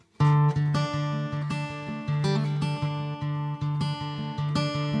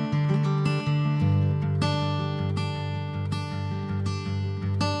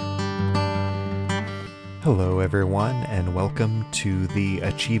Hello, everyone, and welcome to the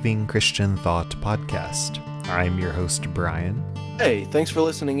Achieving Christian Thought podcast. I'm your host, Brian. Hey, thanks for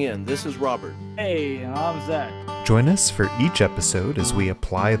listening in. This is Robert. Hey, I'm Zach. Join us for each episode as we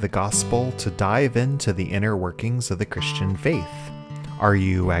apply the gospel to dive into the inner workings of the Christian faith. Are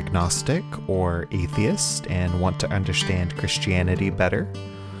you agnostic or atheist and want to understand Christianity better?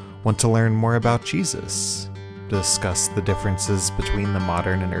 Want to learn more about Jesus? Discuss the differences between the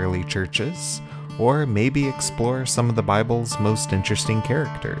modern and early churches? Or maybe explore some of the Bible's most interesting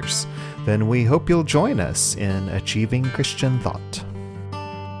characters? Then we hope you'll join us in Achieving Christian Thought.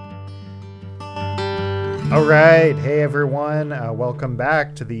 All right. Hey, everyone. Welcome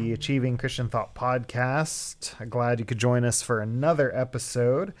back to the Achieving Christian Thought podcast. Glad you could join us for another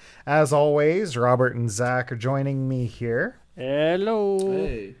episode. As always, Robert and Zach are joining me here. Hello.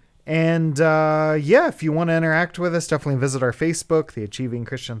 Hey. And if you want to interact with us, definitely visit our Facebook, the Achieving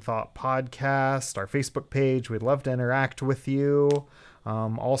Christian Thought podcast, our Facebook page. We'd love to interact with you.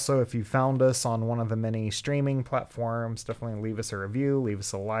 Also, if you found us on one of the many streaming platforms, definitely leave us a review, leave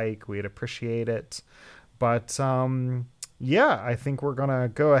us a like. We'd appreciate it. But I think we're going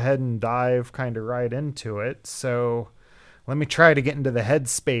to go ahead and dive kind of right into it. So let me try to get into the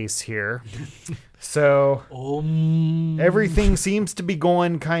headspace here. So everything seems to be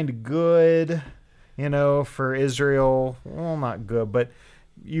going kind of good, for Israel. Well, not good, but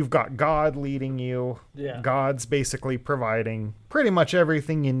you've got God leading you. Yeah. God's basically providing pretty much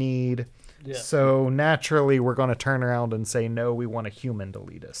everything you need. Yeah. So naturally, we're going to turn around and say, no, we want a human to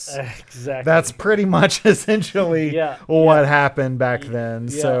lead us. Exactly. That's pretty much essentially what happened back then.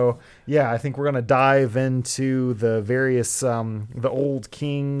 Yeah. So, I think we're going to dive into the various, the old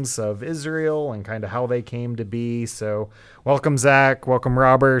kings of Israel and kind of how they came to be. So welcome, Zach. Welcome,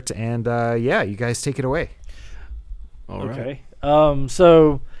 Robert. And you guys take it away. All right. Okay.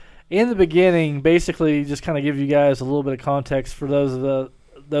 So in the beginning, basically just kind of give you guys a little bit of context for those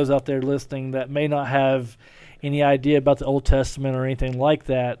out there listening that may not have any idea about the Old Testament or anything like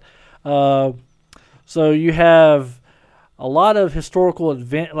that. So you have a lot of historical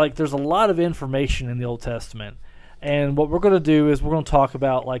there's a lot of information in the Old Testament. And what we're going to do is we're going to talk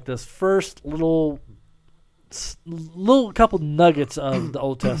about like this first little couple nuggets of the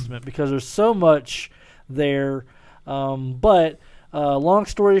Old Testament because there's so much there. But long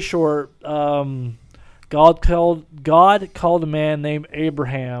story short, God called a man named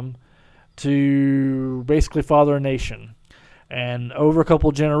Abraham to basically father a nation. And over a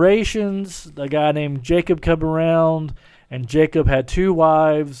couple generations, a guy named Jacob came around, and Jacob had 2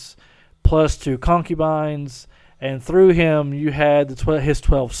 wives plus 2 concubines. And through him, you had his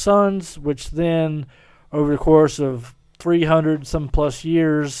 12 sons, which then, over the course of 300 some plus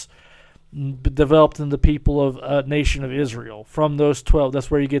years, developed into the people of a nation of Israel. From those 12,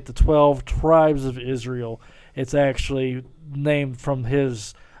 that's where you get the 12 tribes of Israel. It's actually named from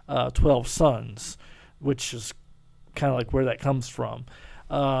his 12 sons, which is kind of like where that comes from.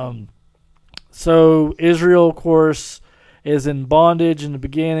 So Israel, of course, is in bondage in the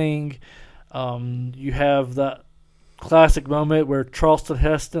beginning. You have that classic moment where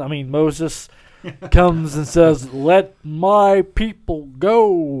Moses comes and says, "Let my people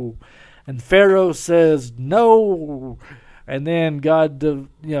go." And Pharaoh says no, and then God,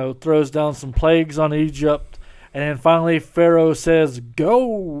 throws down some plagues on Egypt, and then finally Pharaoh says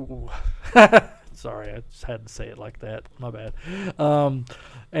go. Sorry, I just had to say it like that. My bad.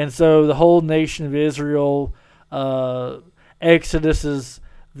 And so the whole nation of Israel exoduses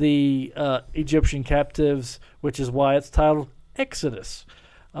the Egyptian captives, which is why it's titled Exodus.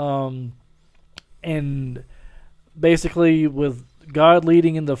 And basically with God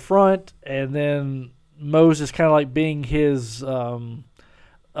leading in the front, and then Moses kind of like being his, I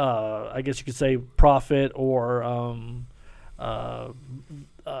guess you could say, prophet or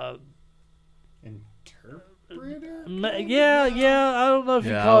interpreter. I don't know if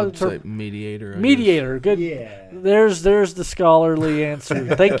you call it like mediator. Mediator, good. Yeah. There's the scholarly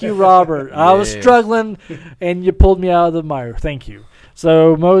answer. Thank you, Robert. I was struggling, and you pulled me out of the mire. Thank you.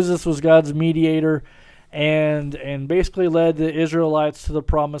 So Moses was God's mediator. And basically led the Israelites to the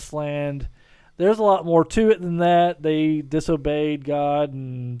promised land. There's a lot more to it than that. They disobeyed God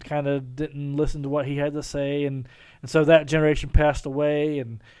and kind of didn't listen to what he had to say, and so that generation passed away,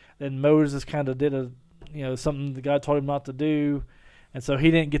 and then Moses kind of did something that God told him not to do, and so he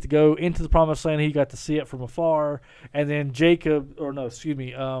didn't get to go into the promised land. He got to see it from afar, and then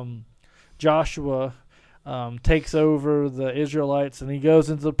Joshua takes over the Israelites, and he goes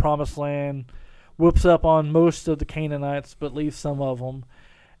into the promised land, whoops up on most of the Canaanites, but leaves some of them.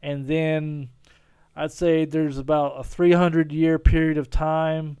 And then I'd say there's about a 300-year period of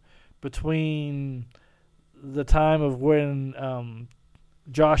time between the time of when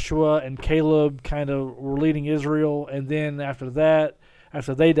Joshua and Caleb kind of were leading Israel, and then after that,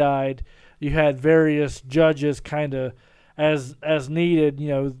 after they died, you had various judges kind of as needed.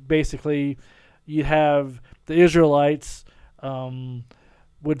 Basically, you have the Israelites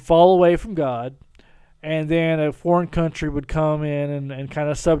would fall away from God, and then a foreign country would come in and kind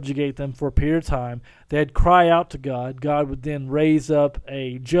of subjugate them for a period of time. They'd cry out to God. God would then raise up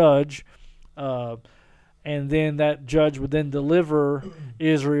a judge, and then that judge would then deliver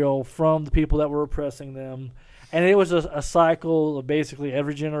Israel from the people that were oppressing them. And it was a cycle of basically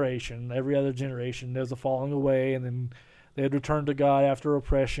every generation, every other generation, there was a falling away, and then they'd return to God after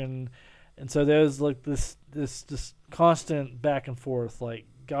oppression. And so there's like this constant back and forth. Like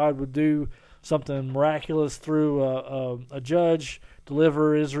God would do something miraculous through a judge,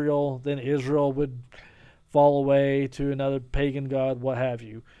 deliver Israel, then Israel would fall away to another pagan god, what have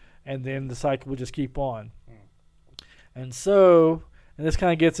you. And then the cycle would just keep on. And so, and this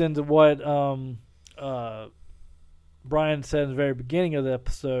kind of gets into what Brian said in the very beginning of the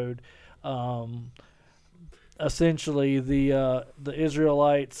episode. Essentially, the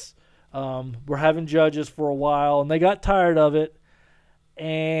Israelites were having judges for a while, and they got tired of it.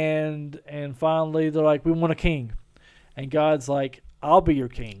 And finally, they're like, we want a king. And God's like, I'll be your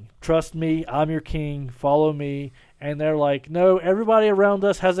king. Trust me, I'm your king. Follow me. And they're like, no, everybody around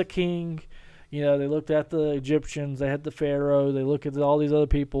us has a king. They looked at the Egyptians. They had the Pharaoh. They looked at all these other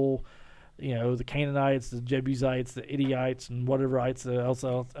people, the Canaanites, the Jebusites, the Idiots, and whatever ites else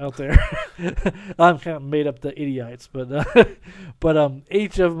out there. I'm kind of made up the Idiots, but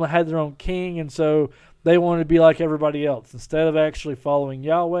each of them had their own king, and so they wanted to be like everybody else. Instead of actually following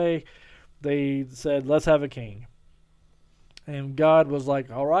Yahweh, they said, let's have a king. And God was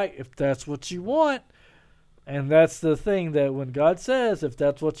like, all right, if that's what you want. And that's the thing, that when God says, if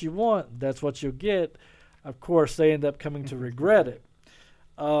that's what you want, that's what you'll get, of course, they end up coming to regret it.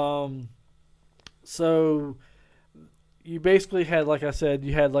 So you basically had, like I said,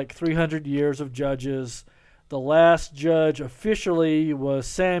 you had like 300 years of judges. The last judge officially was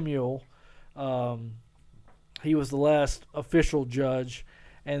Samuel. He was the last official judge.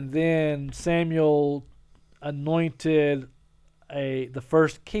 And then Samuel anointed the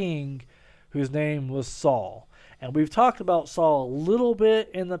first king, whose name was Saul. And we've talked about Saul a little bit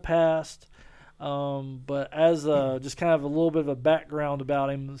in the past, but as just kind of a little bit of a background about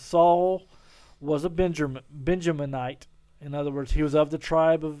him, Saul was a Benjaminite. In other words, he was of the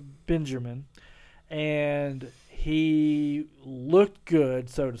tribe of Benjamin, and he looked good,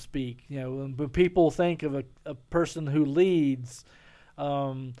 so to speak. When people think of a person who leads,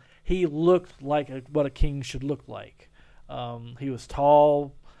 he looked like what a king should look like. He was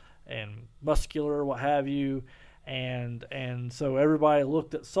tall and muscular, what have you, and so everybody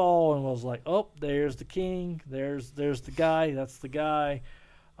looked at Saul and was like, oh, there's the king, there's the guy, that's the guy.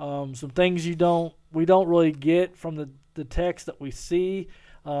 Some things we don't really get from the text that we see.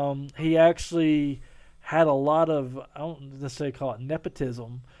 He actually had a lot of, I don't necessarily call it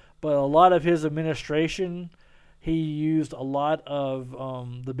nepotism, but a lot of his administration, he used a lot of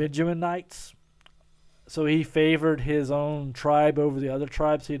the Benjaminites. So he favored his own tribe over the other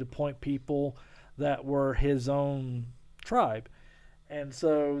tribes. He'd appoint people that were his own tribe. And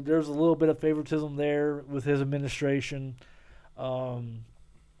so there's a little bit of favoritism there with his administration. Some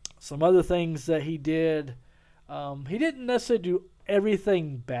other things that he did, he didn't necessarily do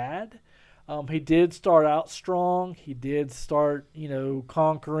everything bad. He did start out strong. He did start,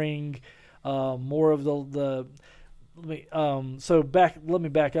 conquering more of the let me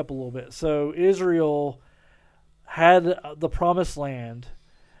back up a little bit. So Israel had the promised land,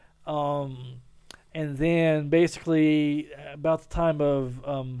 and then basically about the time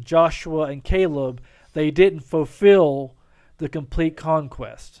of Joshua and Caleb, they didn't fulfill the complete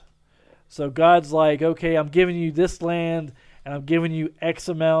conquest. So God's like, okay, I'm giving you this land, and I'm giving you X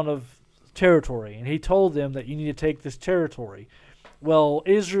amount of territory. And he told them that you need to take this territory. Well,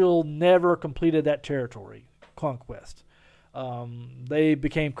 Israel never completed that territory conquest. They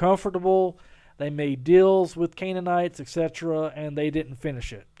became comfortable. They made deals with Canaanites, etc., and they didn't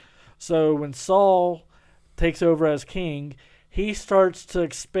finish it. So when Saul takes over as king, he starts to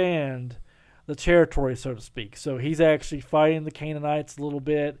expand the territory, so to speak. So he's actually fighting the Canaanites a little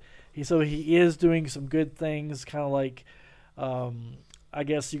bit. He is doing some good things, kind of like, I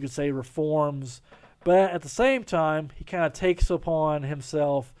guess you could say, reforms. But at the same time, he kind of takes upon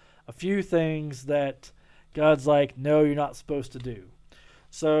himself a few things that God's like, no, you're not supposed to do.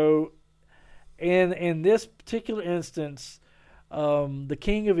 So in this particular instance, the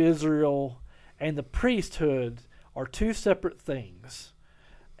king of Israel and the priesthood are two separate things.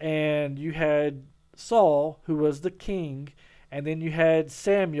 And you had Saul, who was the king, and then you had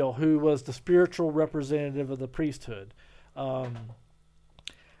Samuel, who was the spiritual representative of the priesthood. And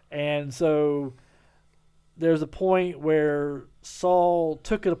so there's a point where Saul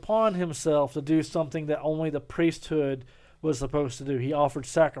took it upon himself to do something that only the priesthood was supposed to do. He offered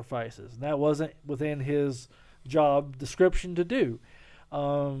sacrifices, and that wasn't within his job description to do.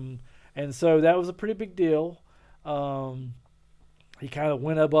 And so that was a pretty big deal. He kind of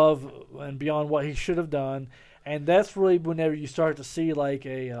went above and beyond what he should have done. And that's really whenever you start to see like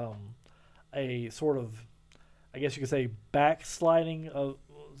a sort of, I guess you could say, backsliding of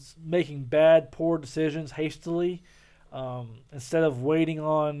making bad, poor decisions hastily, instead of waiting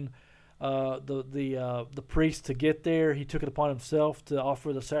on the priest to get there. He took it upon himself to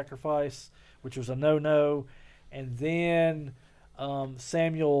offer the sacrifice, which was a no-no. And then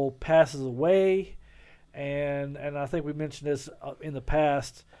Samuel passes away, and I think we mentioned this in the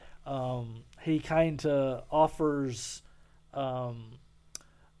past. He kind of offers, he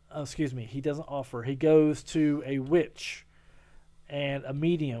doesn't offer. He goes to a witch and a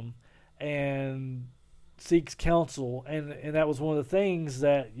medium and seeks counsel, and that was one of the things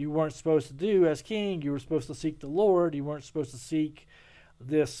that you weren't supposed to do as king. You were supposed to seek the Lord. You weren't supposed to seek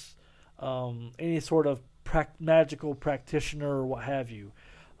this any sort of magical practitioner or what have you.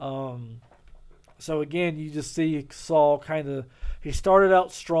 So again, you just see Saul he started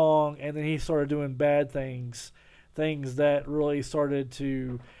out strong, and then he started doing bad things that really started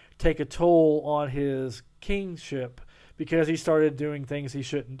to take a toll on his kingship, because he started doing things he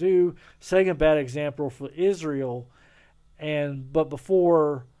shouldn't do, setting a bad example for Israel. But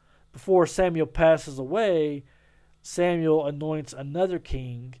before Samuel passes away, Samuel anoints another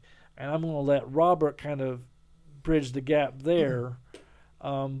king, and I'm going to let Robert kind of bridge the gap there,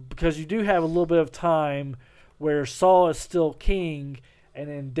 because you do have a little bit of time where Saul is still king, and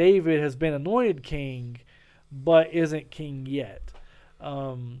then David has been anointed king, but isn't king yet.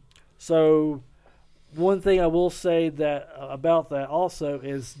 So one thing I will say that about that also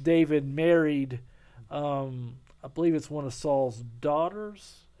is David married, I believe it's one of Saul's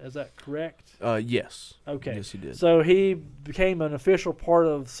daughters. Is that correct? Yes. Okay. Yes, he did. So he became an official part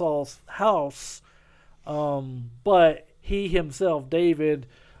of Saul's house, but he himself, David,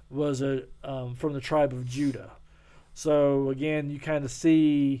 was from the tribe of Judah. So again, you kind of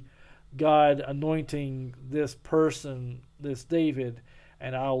see God anointing this person, this David,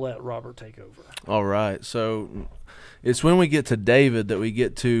 and I'll let Robert take over. All right. So it's when we get to David that we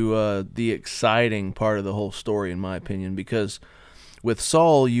get to the exciting part of the whole story, in my opinion, because with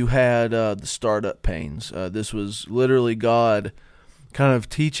Saul, you had the startup pains. This was literally God kind of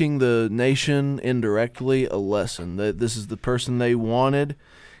teaching the nation indirectly a lesson, that this is the person they wanted.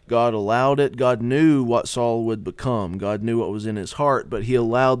 God allowed it. God knew what Saul would become. God knew what was in his heart, but he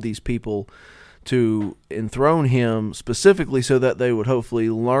allowed these people to enthrone him specifically so that they would hopefully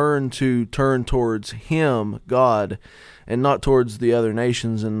learn to turn towards him, God, and not towards the other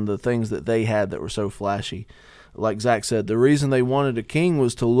nations and the things that they had that were so flashy. Like Zach said, the reason they wanted a king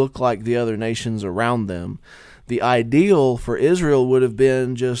was to look like the other nations around them. The ideal for Israel would have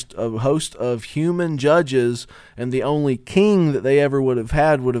been just a host of human judges, and the only king that they ever would have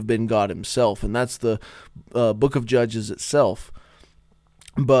had would have been God himself, and that's the book of Judges itself.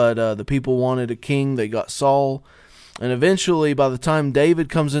 But the people wanted a king. They got Saul. And eventually, by the time David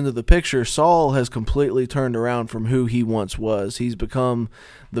comes into the picture, Saul has completely turned around from who he once was. He's become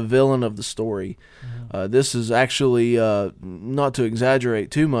the villain of the story. This is actually, not to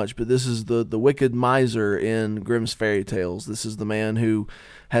exaggerate too much, but this is the wicked miser in Grimm's fairy tales. This is the man who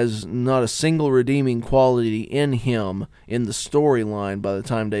has not a single redeeming quality in him in the storyline by the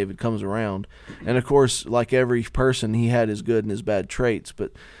time David comes around. And of course, like every person, he had his good and his bad traits,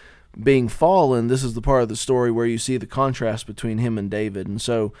 but being fallen, this is the part of the story where you see the contrast between him and David. And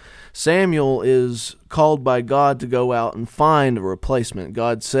so Samuel is called by God to go out and find a replacement.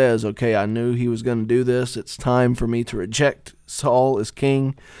 God says, okay, I knew he was going to do this. It's time for me to reject Saul as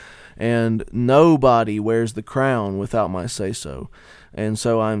king, and nobody wears the crown without my say-so. And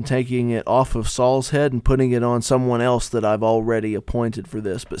so I'm taking it off of Saul's head and putting it on someone else that I've already appointed for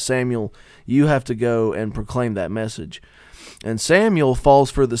this. But Samuel, you have to go and proclaim that message. And Samuel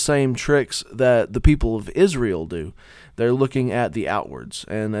falls for the same tricks that the people of Israel do. They're looking at the outwards.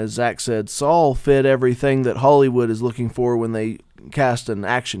 And as Zach said, Saul fit everything that Hollywood is looking for when they cast an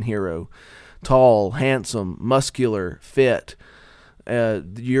action hero. Tall, handsome, muscular, fit.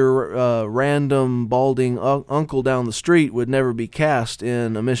 Your random balding uncle down the street would never be cast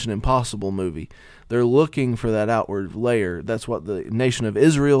in a Mission Impossible movie. They're looking for that outward layer. That's what the nation of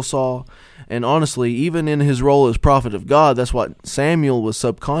Israel saw. And honestly, even in his role as prophet of God, that's what Samuel was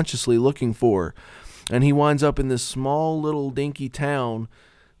subconsciously looking for. And he winds up in this small little dinky town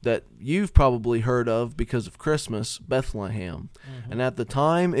that you've probably heard of because of Christmas, Bethlehem. Mm-hmm. And at the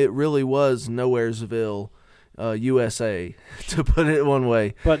time, it really was Nowheresville, USA, to put it one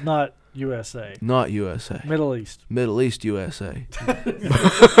way. But not USA. Not USA. Middle East. Middle East, USA.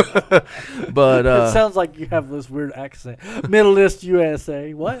 But it sounds like you have this weird accent. Middle East,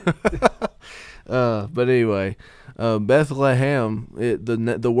 USA. What? But anyway, Bethlehem,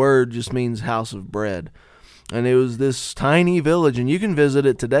 the word just means house of bread. And it was this tiny village, and you can visit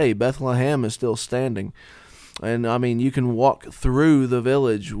it today. Bethlehem is still standing. And, I mean, you can walk through the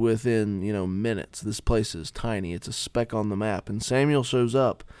village within, minutes. This place is tiny. It's a speck on the map. And Samuel shows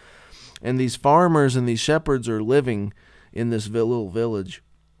up. And these farmers and these shepherds are living in this little village.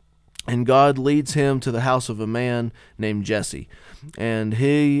 And God leads him to the house of a man named Jesse. And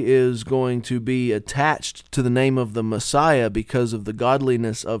he is going to be attached to the name of the Messiah because of the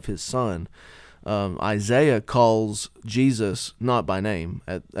godliness of his son. Isaiah calls Jesus, not by name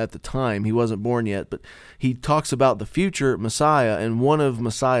at the time, he wasn't born yet, but he talks about the future Messiah, and one of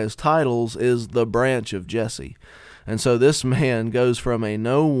Messiah's titles is the branch of Jesse. And so this man goes from a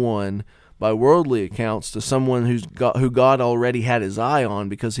no one by worldly accounts to someone who God already had his eye on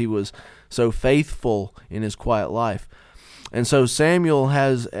because he was so faithful in his quiet life. And so Samuel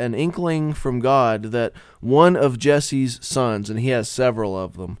has an inkling from God that one of Jesse's sons, and he has several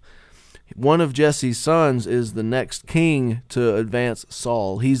of them, one of Jesse's sons is the next king to advance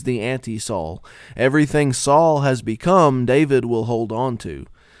Saul. He's the anti-Saul. Everything Saul has become, David will hold on to.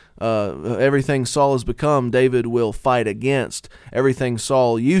 Everything Saul has become, David will fight against. Everything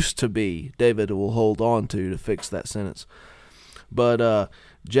Saul used to be, David will hold on to fix that sentence. But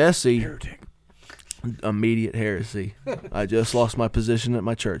Jesse... Heretic. Immediate heresy. I just lost my position at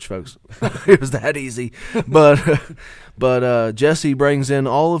my church, folks. It was that easy. But Jesse brings in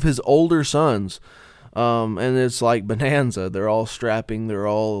all of his older sons, and it's like bonanza. They're all strapping. They're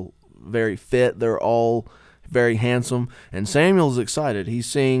all very fit. They're all very handsome. And Samuel's excited. He's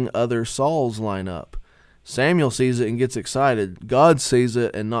seeing other Sauls line up. Samuel sees it and gets excited. God sees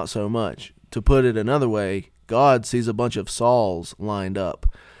it and not so much. To put it another way, God sees a bunch of Sauls lined up.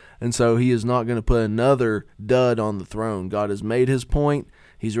 And so he is not going to put another dud on the throne. God has made his point.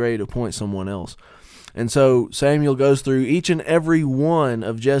 He's ready to appoint someone else. And so Samuel goes through each and every one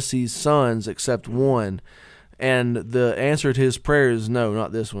of Jesse's sons except one. And the answer to his prayer is, no,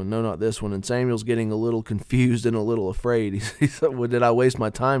 not this one. No, not this one. And Samuel's getting a little confused and a little afraid. He said, well, did I waste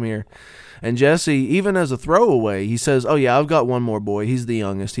my time here? And Jesse, even as a throwaway, he says, oh, yeah, I've got one more boy. He's the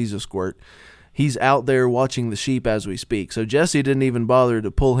youngest. He's a squirt. He's out there watching the sheep as we speak. So Jesse didn't even bother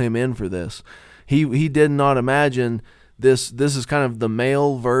to pull him in for this. He did not imagine this. This is kind of the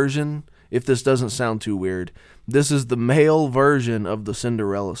male version, if this doesn't sound too weird. This is the male version of the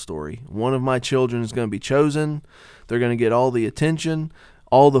Cinderella story. One of my children is going to be chosen. They're going to get all the attention,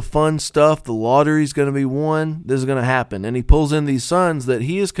 all the fun stuff. The lottery's going to be won. This is going to happen. And he pulls in these sons that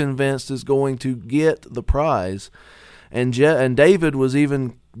he is convinced is going to get the prize. And David was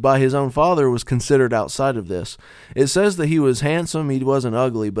even, by his own father, was considered outside of this. It says that he was handsome, he wasn't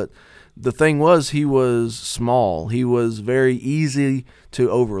ugly, but the thing was he was small. He was very easy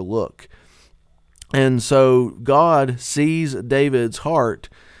to overlook. And so God sees David's heart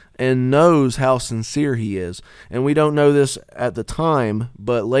and knows how sincere he is. And we don't know this at the time,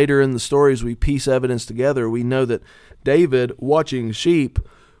 but later in the stories we piece evidence together. We know that David, watching sheep,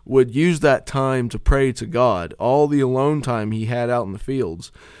 would use that time to pray to God. All the alone time he had out in the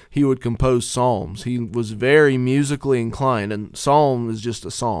fields, he would compose psalms. He was very musically inclined, and psalm is just a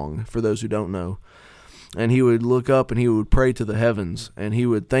song, for those who don't know. And he would look up and he would pray to the heavens, and he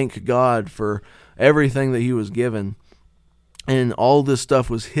would thank God for everything that he was given. And all this stuff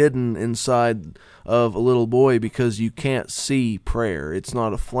was hidden inside of a little boy because you can't see prayer. It's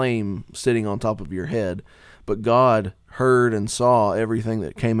not a flame sitting on top of your head, but God heard and saw everything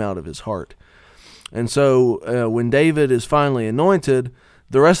that came out of his heart. And so when David is finally anointed,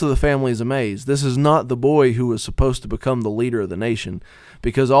 the rest of the family is amazed. This is not the boy who was supposed to become the leader of the nation,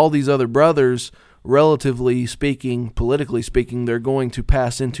 because all these other brothers, relatively speaking, politically speaking, they're going to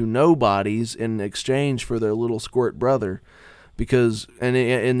pass into nobodies in exchange for their little squirt brother. Because and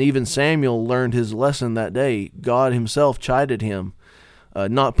even Samuel learned his lesson that day. God himself chided him.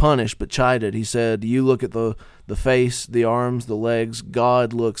 Not punished, but chided. He said, you look at the face, the arms, the legs.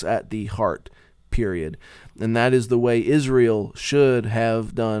 God looks at the heart, period. And that is the way Israel should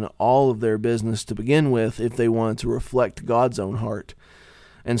have done all of their business to begin with if they wanted to reflect God's own heart.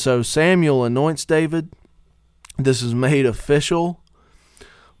 And so Samuel anoints David. This is made official.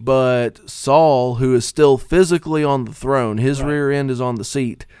 But Saul, who is still physically on the throne, his rear end is on the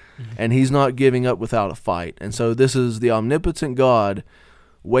seat. and he's not giving up without a fight. And so this is the omnipotent God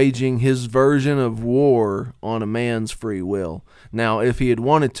waging his version of war on a man's free will. Now, if he had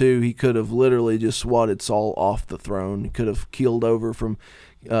wanted to, he could have literally just swatted Saul off the throne. He could have keeled over from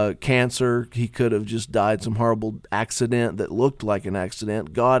cancer. He could have just died some horrible accident that looked like an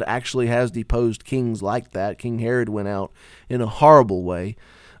accident. God actually has deposed kings like that. King Herod went out in a horrible way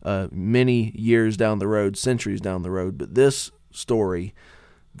many years down the road, centuries down the road. But this story,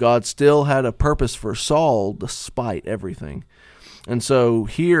 God still had a purpose for Saul despite everything. And so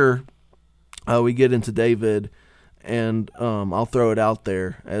here we get into David, and I'll throw it out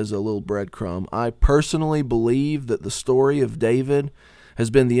there as a little breadcrumb. I personally believe that the story of David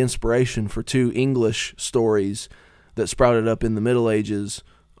has been the inspiration for two English stories that sprouted up in the Middle Ages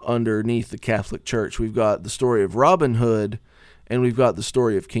underneath the Catholic Church. We've got the story of Robin Hood, and we've got the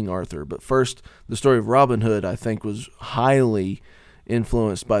story of King Arthur. But first, the story of Robin Hood, I think, was highly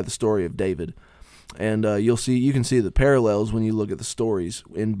influenced by the story of David. And you can see the parallels when you look at the stories.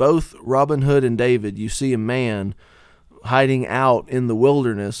 In both Robin Hood and David, you see a man hiding out in the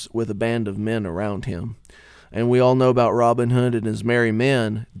wilderness with a band of men around him. And we all know about Robin Hood and his merry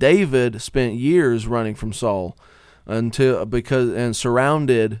men. David spent years running from Saul being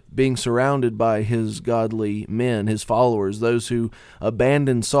surrounded by his godly men, his followers, those who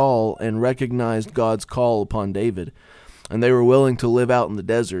abandoned Saul and recognized God's call upon David. And they were willing to live out in the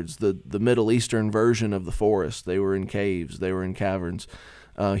deserts, the Middle Eastern version of the forest. They were in caves. They were in caverns.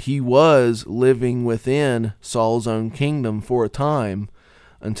 He was living within Saul's own kingdom for a time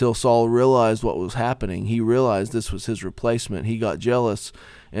until Saul realized what was happening. He realized this was his replacement. He got jealous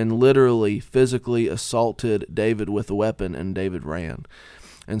and literally physically assaulted David with a weapon, and David ran.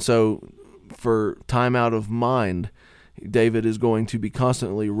 And so for time out of mind, David is going to be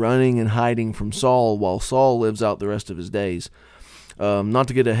constantly running and hiding from Saul while Saul lives out the rest of his days. Not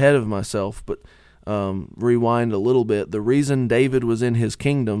to get ahead of myself, but rewind a little bit. The reason David was in his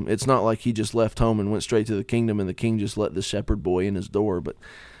kingdom, it's not like he just left home and went straight to the kingdom and the king just let the shepherd boy in his door. But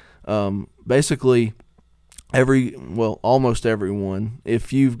basically, almost everyone,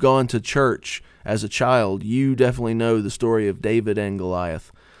 if you've gone to church as a child, you definitely know the story of David and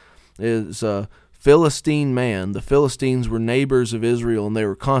Goliath. It's a Philistine man. The Philistines were neighbors of Israel, and they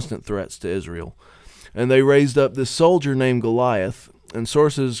were constant threats to Israel. And they raised up this soldier named Goliath, and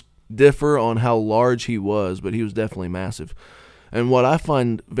sources differ on how large he was, but he was definitely massive. And what I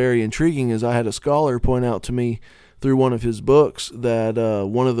find very intriguing is I had a scholar point out to me through one of his books that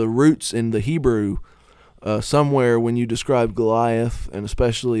one of the roots in the Hebrew, somewhere when you describe Goliath, and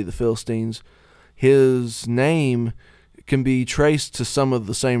especially the Philistines, his name can be traced to some of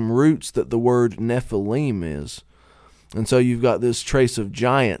the same roots that the word Nephilim is. And so you've got this trace of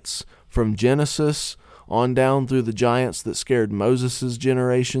giants from Genesis on down through the giants that scared Moses'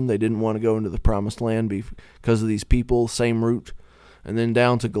 generation. They didn't want to go into the promised land because of these people, same root. And then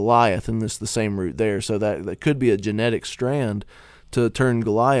down to Goliath, and this the same root there. So that could be a genetic strand to turn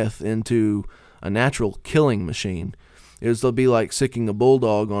Goliath into a natural killing machine. It'll be like sicking a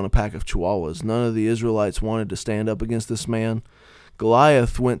bulldog on a pack of chihuahuas. None of the Israelites wanted to stand up against this man.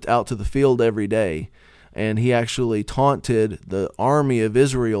 Goliath went out to the field every day, and he actually taunted the army of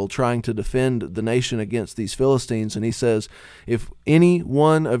Israel trying to defend the nation against these Philistines. And he says, if any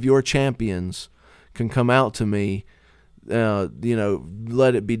one of your champions can come out to me, let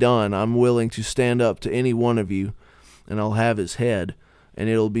it be done. I'm willing to stand up to any one of you, and I'll have his head, and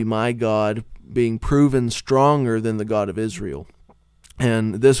it'll be my God being proven stronger than the God of Israel.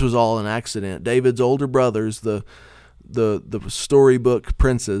 And this was all an accident. David's older brothers, the storybook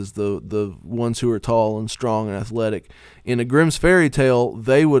princes, the ones who are tall and strong and athletic, in a Grimm's fairy tale,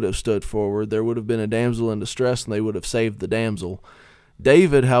 they would have stood forward. There would have been a damsel in distress, and they would have saved the damsel.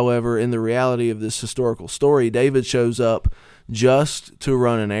 David, however, in the reality of this historical story, David shows up just to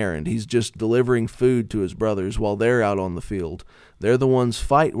run an errand. He's just delivering food to his brothers while they're out on the field. They're the ones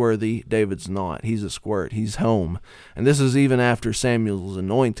fight-worthy. David's not. He's a squirt. He's home. And this is even after Samuel's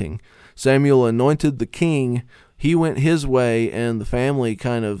anointing. Samuel anointed the king. He went his way, and the family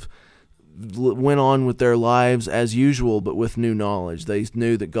kind of went on with their lives as usual, but with new knowledge. They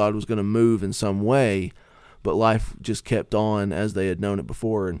knew that God was going to move in some way, but life just kept on as they had known it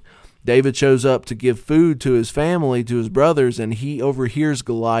before. And David shows up to give food to his family, to his brothers, and he overhears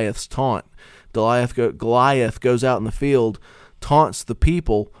Goliath's taunt. Goliath goes out in the field, taunts the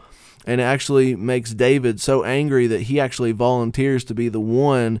people, and it actually makes David so angry that he actually volunteers to be the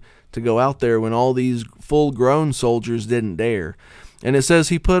one to go out there when all these full-grown soldiers didn't dare. And it says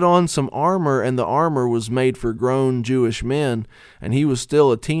he put on some armor, and the armor was made for grown Jewish men, and he was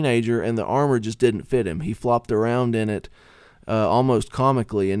still a teenager, and the armor just didn't fit him. He flopped around in it almost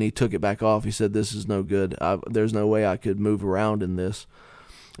comically, and he took it back off. He said, "This is no good. There's no way I could move around in this."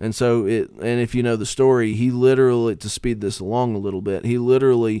 And so and if you know the story, he literally, to speed this along a little bit, he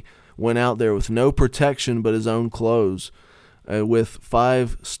literally went out there with no protection but his own clothes, with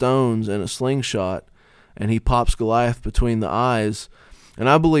 5 stones and a slingshot, and he pops Goliath between the eyes. And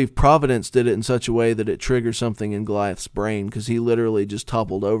I believe Providence did it in such a way that it triggered something in Goliath's brain, because he literally just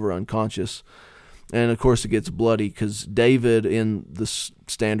toppled over unconscious. And of course it gets bloody, because David, in the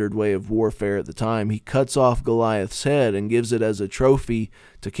standard way of warfare at the time, he cuts off Goliath's head and gives it as a trophy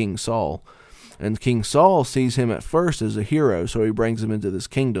to King Saul. And King Saul sees him at first as a hero, so he brings him into this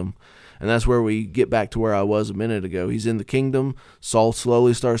kingdom. And that's where we get back to where I was a minute ago. He's in the kingdom. Saul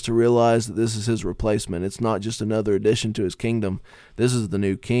slowly starts to realize that this is his replacement. It's not just another addition to his kingdom. This is the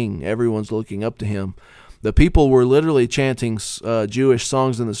new king. Everyone's looking up to him. The people were literally chanting Jewish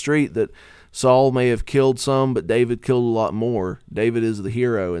songs in the street that Saul may have killed some, but David killed a lot more. David is the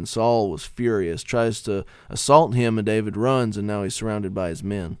hero, and Saul was furious, tries to assault him, and David runs, and now he's surrounded by his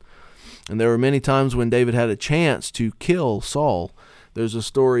men. And there were many times when David had a chance to kill Saul. There's a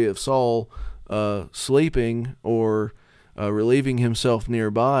story of Saul sleeping or relieving himself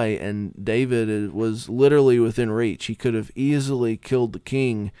nearby, and David was literally within reach. He could have easily killed the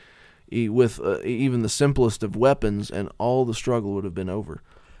king with even the simplest of weapons, and all the struggle would have been over.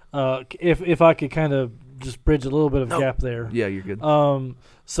 If I could kind of just bridge a little bit of gap there. Yeah, you're good.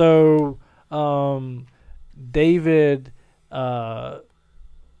 David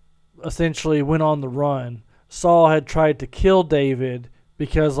essentially went on the run. Saul had tried to kill David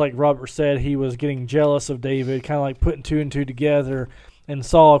because, like Robert said, he was getting jealous of David, kind of like putting 2 and 2 together. And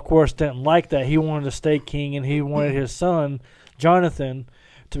Saul, of course, didn't like that. He wanted to stay king, and he wanted his son, Jonathan,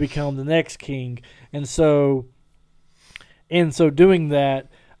 to become the next king. And so, in so doing that,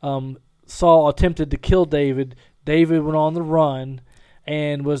 Saul attempted to kill David. David went on the run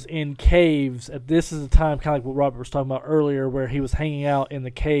and was in caves. This is the time, kind of like what Robert was talking about earlier, where he was hanging out in the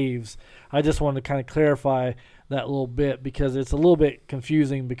caves. I just wanted to kind of clarify that a little bit, because it's a little bit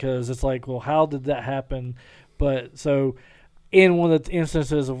confusing, because it's like, well, how did that happen? But so in one of the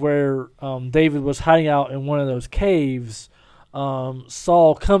instances of where David was hiding out in one of those caves,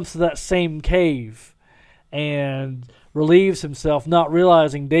 Saul comes to that same cave and relieves himself, not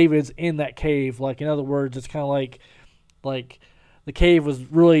realizing David's in that cave. Like, in other words, it's kind of like the cave was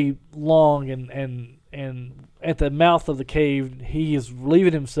really long, and at the mouth of the cave, he is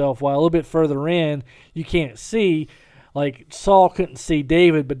relieving himself, while a little bit further in, you can't see. Like, Saul couldn't see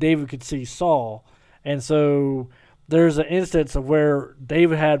David, but David could see Saul. And so there's an instance of where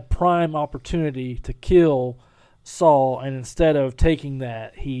David had prime opportunity to kill Saul, and instead of taking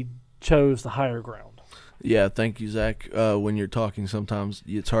that, he chose the higher ground. Yeah, thank you, Zach. When you're talking, sometimes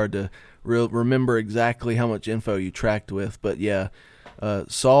it's hard to remember exactly how much info you tracked with. But yeah,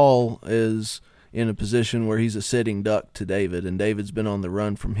 Saul is in a position where he's a sitting duck to David, and David's been on the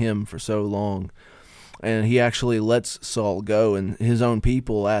run from him for so long. And he actually lets Saul go, and his own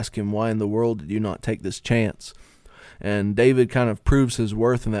people ask him, "Why in the world did you not take this chance?" And David kind of proves his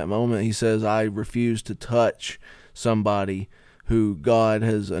worth in that moment. He says, "I refuse to touch somebody who God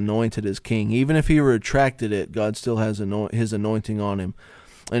has anointed as king. Even if he retracted it, God still has his anointing on him."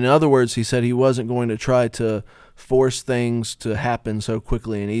 In other words, he said he wasn't going to try to force things to happen so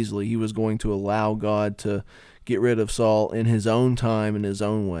quickly and easily. He was going to allow God to get rid of Saul in his own time, in his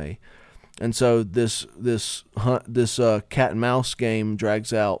own way. And so this cat and mouse game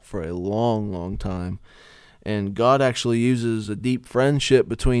drags out for a long, long time. And God actually uses a deep friendship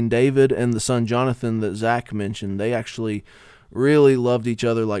between David and the son Jonathan that Zach mentioned. They actually really loved each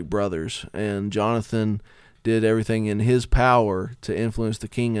other like brothers, and Jonathan did everything in his power to influence the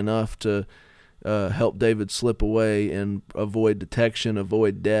king enough to help David slip away and avoid detection,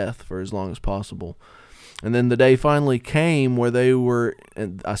 avoid death for as long as possible. And then the day finally came where they were,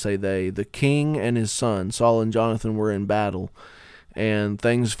 and I say they, the king and his son, Saul and Jonathan, were in battle, and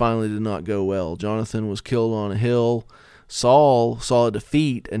things finally did not go well. Jonathan was killed on a hill. Saul saw a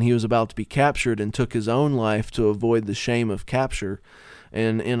defeat, and he was about to be captured, and took his own life to avoid the shame of capture.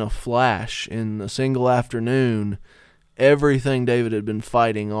 And in a flash, in a single afternoon, everything David had been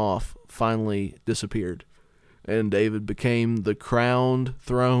fighting off finally disappeared. And David became the crowned,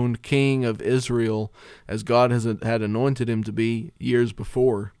 throned king of Israel, as God had anointed him to be years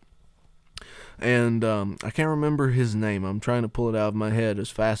before. And I can't remember his name. I'm trying to pull it out of my head as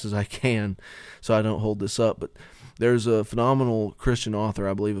fast as I can so I don't hold this up. But there's a phenomenal Christian author,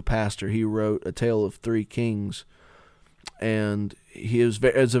 I believe a pastor. He wrote A Tale of Three Kings. And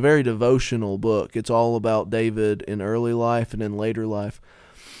it's a very devotional book. It's all about David in early life and in later life.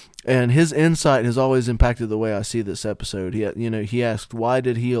 And his insight has always impacted the way I see this episode. He asked, why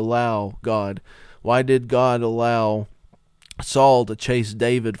did God allow Saul to chase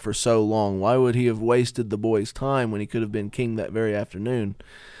David for so long? Why would he have wasted the boy's time when he could have been king that very afternoon?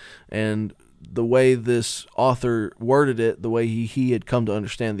 And the way this author worded it, the way he had come to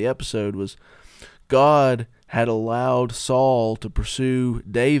understand the episode, was God had allowed Saul to pursue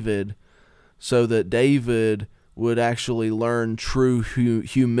David so that David would actually learn true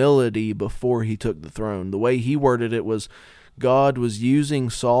humility before he took the throne. The way he worded it was God was using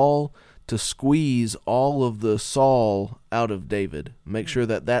Saul to squeeze all of the Saul out of David, make sure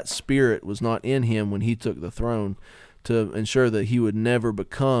that spirit was not in him when he took the throne, to ensure that he would never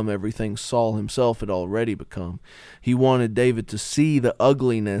become everything Saul himself had already become. He wanted David to see the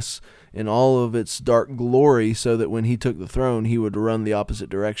ugliness in all of its dark glory so that when he took the throne, he would run the opposite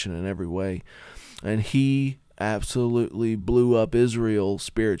direction in every way. And he absolutely blew up Israel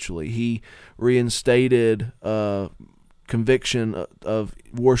spiritually. He reinstated conviction of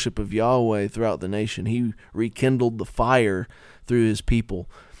worship of Yahweh throughout the nation. He rekindled the fire through his people.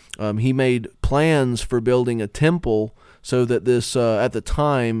 He made plans for building a temple so that this, at the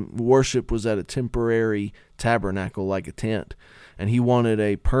time, worship was at a temporary tabernacle like a tent. And he wanted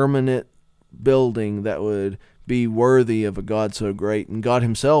a permanent building that would be worthy of a God so great. And God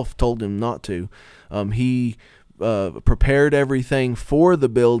himself told him not to. He prepared everything for the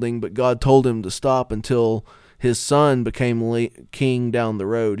building, but God told him to stop until his son became king down the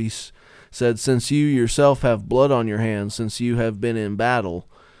road. He said, since you yourself have blood on your hands, since you have been in battle,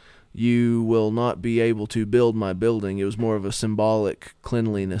 you will not be able to build my building. It was more of a symbolic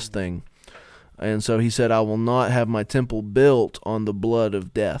cleanliness thing. And so he said, I will not have my temple built on the blood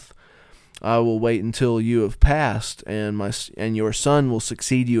of death. I will wait until you have passed, and your son will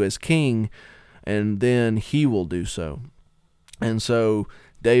succeed you as king, and then he will do so. And so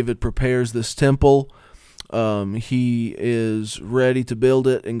David prepares this temple. He is ready to build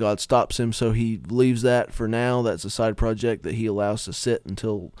it, and God stops him, so he leaves that for now. That's a side project that he allows to sit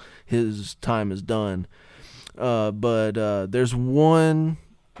until his time is done. But there's one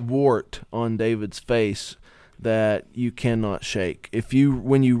wart on David's face that you cannot shake.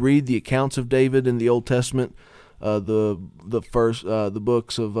 When you read the accounts of David in the Old Testament, the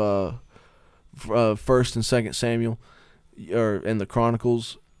books of 1st and 2nd Samuel, and the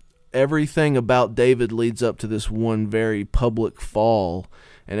Chronicles, everything about David leads up to this one very public fall,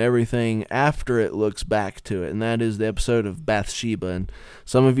 and everything after it looks back to it, and that is the episode of Bathsheba. And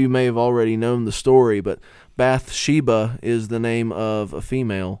some of you may have already known the story, but Bathsheba is the name of a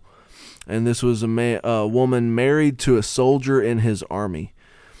female, and this was a woman married to a soldier in his army.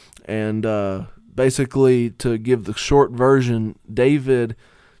 And basically, to give the short version, David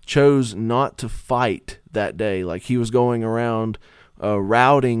chose not to fight that day. Like, he was going around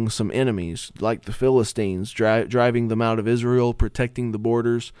routing some enemies, like the Philistines, driving them out of Israel, protecting the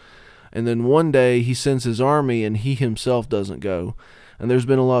borders. And then one day he sends his army, and he himself doesn't go. And there's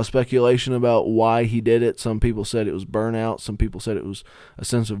been a lot of speculation about why he did it. Some people said it was burnout. Some people said it was a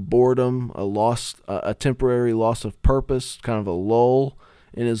sense of boredom, a temporary loss of purpose, kind of a lull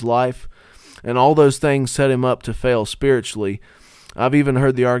in his life. And all those things set him up to fail spiritually. I've even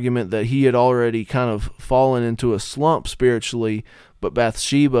heard the argument that he had already kind of fallen into a slump spiritually, but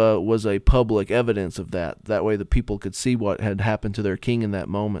Bathsheba was a public evidence of that. That way the people could see what had happened to their king in that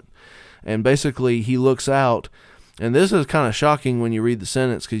moment. And basically he looks out, and this is kind of shocking when you read the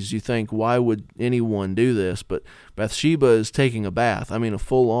sentence, because you think, why would anyone do this? But Bathsheba is taking a bath. I mean, a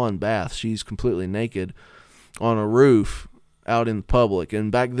full-on bath. She's completely naked on a roof out in public.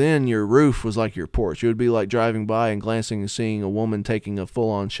 And back then, your roof was like your porch. It would be like driving by and glancing and seeing a woman taking a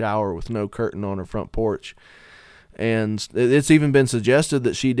full-on shower with no curtain on her front porch. And it's even been suggested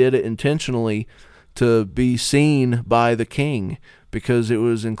that she did it intentionally to be seen by the king, because it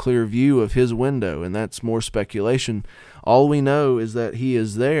was in clear view of his window, and that's more speculation. All we know is that he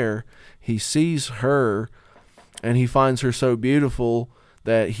is there, he sees her, and he finds her so beautiful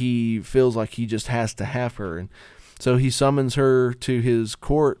that he feels like he just has to have her. And so he summons her to his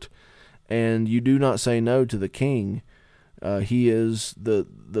court, and you do not say no to the king. He is the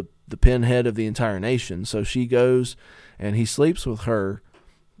pinhead of the entire nation. So she goes, and he sleeps with her,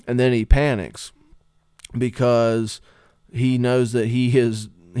 and then he panics, because he knows that he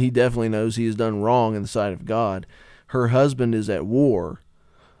definitely knows he has done wrong in the sight of God. Her husband is at war.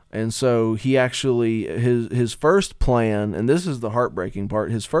 And so he actually, his first plan, and this is the heartbreaking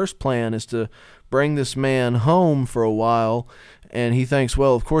part, his first plan is to bring this man home for a while, and he thinks,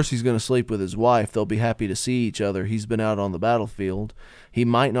 well, of course he's going to sleep with his wife. They'll be happy to see each other. He's been out on the battlefield. He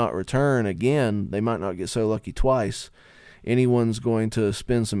might not return again. They might not get so lucky twice. anyone's going to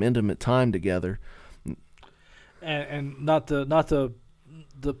spend some intimate time together. And not to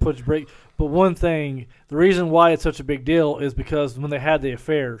put break, but one thing, the reason why it's such a big deal is because when they had the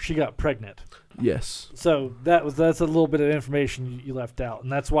affair, she got pregnant. Yes. So that's a little bit of information you left out,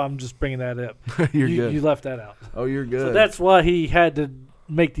 and that's why I'm just bringing that up. You're good. You left that out. Oh, you're good. So that's why he had to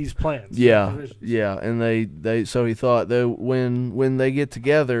make these plans. Yeah, and they so he thought that when they get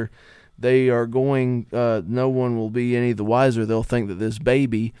together, they are going. No one will be any the wiser. They'll think that this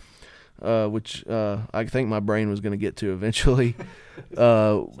baby, which I think my brain was going to get to eventually.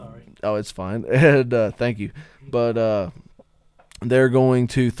 Sorry. Oh, it's fine. And thank you, but they're going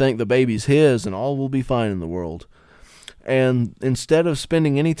to think the baby's his, and all will be fine in the world. And instead of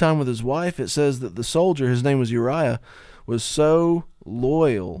spending any time with his wife, it says that the soldier, his name was Uriah, was so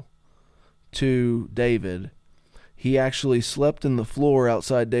loyal to David, he actually slept in the floor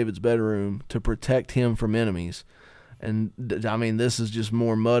outside David's bedroom to protect him from enemies. And I mean, this is just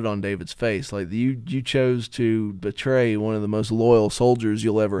more mud on David's face. Like, you chose to betray one of the most loyal soldiers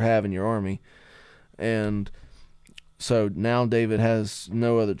you'll ever have in your army. And so now David has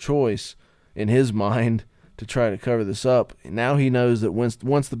no other choice in his mind to try to cover this up. Now he knows that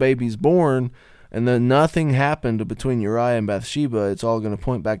once the baby's born and then nothing happened between Uriah and Bathsheba, it's all going to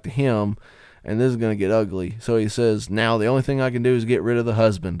point back to him, and this is going to get ugly. So he says, now the only thing I can do is get rid of the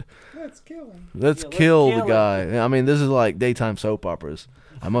husband. Let's kill him. Let's kill the guy. I mean, this is like daytime soap operas.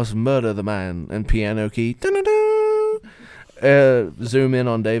 I must murder the man. And piano key. Zoom in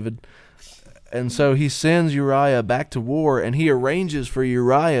on David. And so he sends Uriah back to war, and he arranges for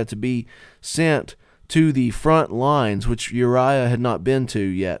Uriah to be sent to the front lines, which Uriah had not been to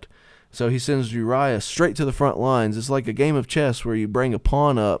yet. So he sends Uriah straight to the front lines. It's like a game of chess where you bring a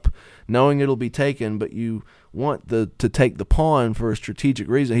pawn up, knowing it'll be taken, but you want to take the pawn for a strategic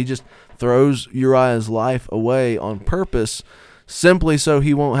reason. He just throws Uriah's life away on purpose, simply so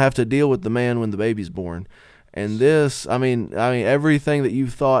he won't have to deal with the man when the baby's born. And this, I mean, everything that you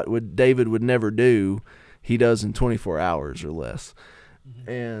thought David would never do, he does in 24 hours or less. Mm-hmm.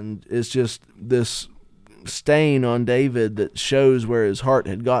 And it's just this stain on David that shows where his heart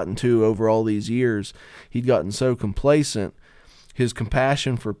had gotten to over all these years. He'd gotten so complacent. His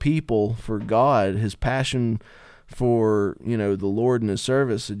compassion for people, for God, his passion for, the Lord and his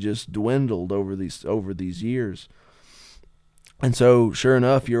service had just dwindled over these years. And so, sure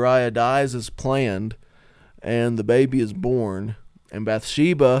enough, Uriah dies as planned, and the baby is born. And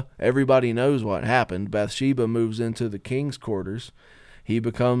Bathsheba, everybody knows what happened. Bathsheba moves into the king's quarters. He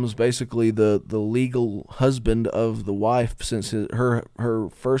becomes basically the legal husband of the wife, since her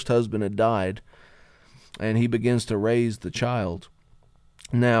first husband had died. And he begins to raise the child.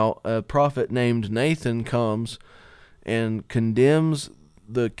 Now, a prophet named Nathan comes and condemns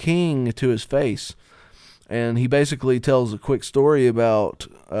the king to his face. And he basically tells a quick story about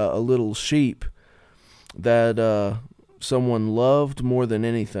a little sheep that someone loved more than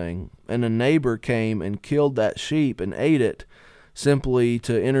anything. And a neighbor came and killed that sheep and ate it simply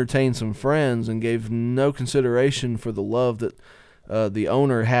to entertain some friends, and gave no consideration for the love that the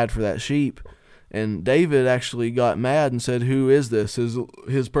owner had for that sheep. And David actually got mad and said, "Who is this?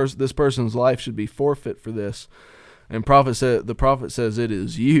 This person's life should be forfeit for this." And the prophet says, "It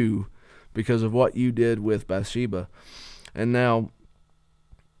is you, because of what you did with Bathsheba." And now,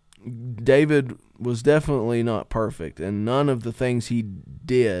 David was definitely not perfect, and none of the things he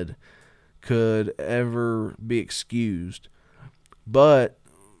did could ever be excused. But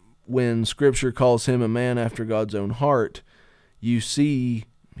when Scripture calls him a man after God's own heart, you see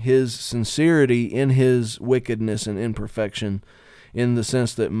his sincerity in his wickedness and imperfection, in the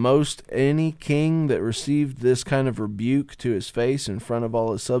sense that most any king that received this kind of rebuke to his face in front of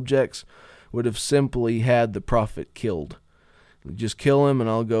all his subjects would have simply had the prophet killed. Just kill him and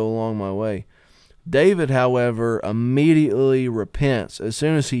I'll go along my way. David, however, immediately repents. As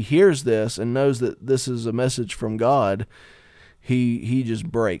soon as he hears this and knows that this is a message from God, he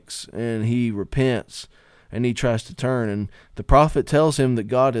just breaks and he repents and he tries to turn. And the prophet tells him that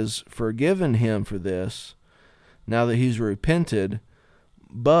God has forgiven him for this now that he's repented.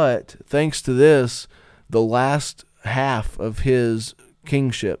 But thanks to this, the last half of his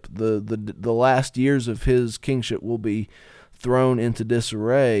kingship, the last years of his kingship will be thrown into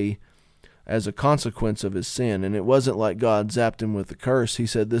disarray as a consequence of his sin. And it wasn't like God zapped him with a curse. He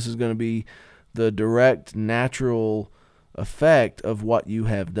said, this is going to be the direct, natural effect of what you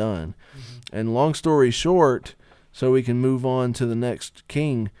have done. Mm-hmm. And long story short, so we can move on to the next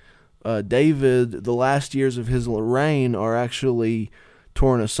king, David, the last years of his reign are actually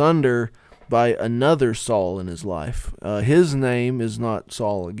torn asunder by another Saul in his life. His name is not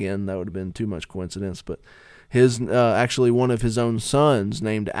Saul again. That would have been too much coincidence, but actually one of his own sons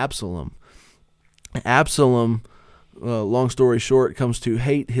named Absalom. Absalom, long story short, comes to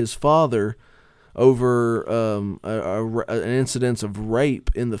hate his father over an incidence of rape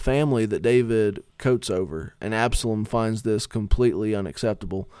in the family that David coats over, and Absalom finds this completely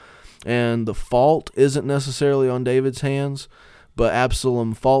unacceptable. And the fault isn't necessarily on David's hands, but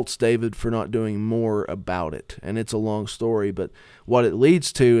Absalom faults David for not doing more about it. And it's a long story, but what it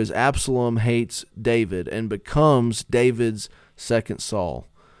leads to is Absalom hates David and becomes David's second Saul.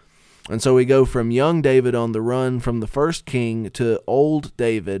 And so we go from young David on the run from the first king to old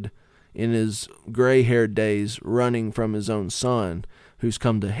David in his gray-haired days running from his own son, who's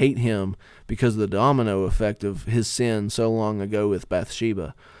come to hate him because of the domino effect of his sin so long ago with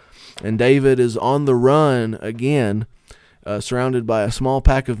Bathsheba. And David is on the run again, surrounded by a small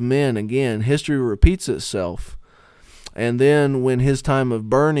pack of men. Again, history repeats itself. And then when his time of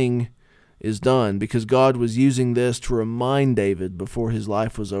burning is done, because God was using this to remind David before his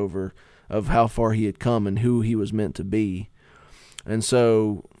life was over of how far he had come and who he was meant to be. And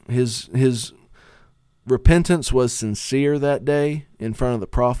so his repentance was sincere that day in front of the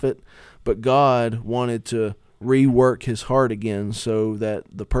prophet, but God wanted to rework his heart again so that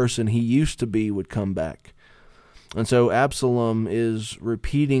the person he used to be would come back. And so Absalom is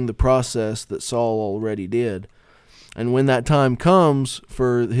repeating the process that Saul already did. And when that time comes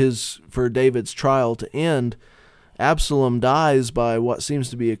for David's trial to end, Absalom dies by what seems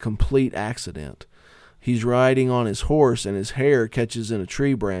to be a complete accident. He's riding on his horse and his hair catches in a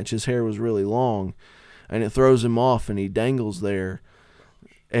tree branch. His hair was really long, and it throws him off, and he dangles there.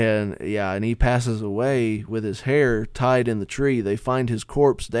 And he passes away with his hair tied in the tree. They find his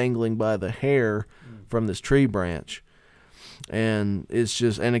corpse dangling by the hair from this tree branch. And it's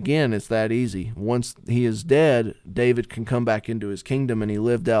that easy. Once he is dead, David can come back into his kingdom, and he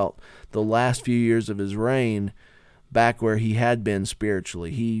lived out the last few years of his reign back where he had been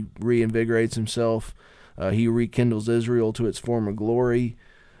spiritually. He reinvigorates himself. He rekindles Israel to its former glory.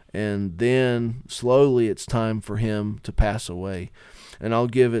 And then slowly it's time for him to pass away. And I'll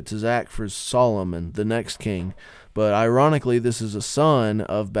give it to Zach for Solomon, the next king. But ironically, this is a son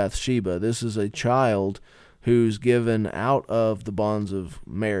of Bathsheba. This is a child who's given out of the bonds of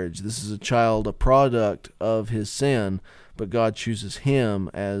marriage. This is a product of his sin, but God chooses him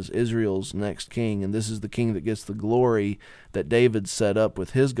as Israel's next king, and this is the king that gets the glory that David set up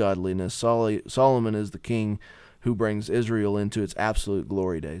with his godliness. Solomon is the king who brings Israel into its absolute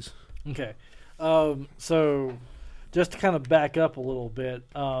glory days. Okay. So just to kind of back up a little bit,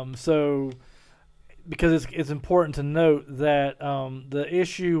 because it's important to note that the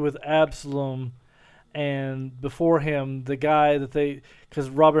issue with Absalom and before him, the guy because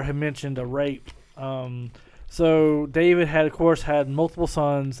Robert had mentioned a rape. So David had multiple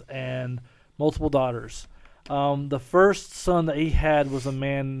sons and multiple daughters. The first son that he had was a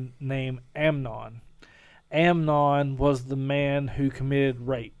man named Amnon. Amnon was the man who committed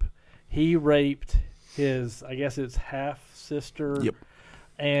rape. He raped his, I guess it's half-sister. Yep.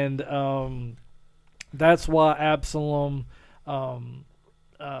 And that's why Absalom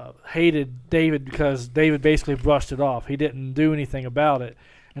hated David, because David basically brushed it off. He didn't do anything about it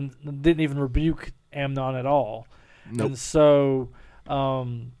and didn't even rebuke Amnon at all. Nope. And so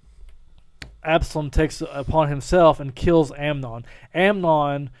Absalom takes it upon himself and kills Amnon.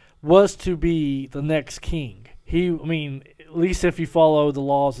 Amnon was to be the next king. At least if you follow the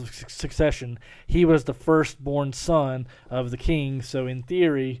laws of succession, he was the firstborn son of the king. So in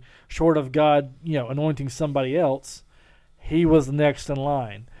theory, short of God, anointing somebody else, he was the next in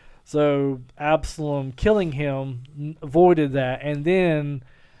line. So Absalom killing him avoided that. And then,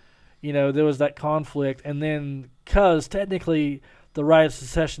 there was that conflict. And then, because technically the right of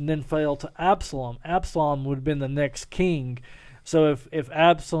succession then fell to Absalom, Absalom would have been the next king. So if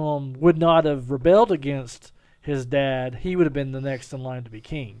Absalom would not have rebelled against his dad, he would have been the next in line to be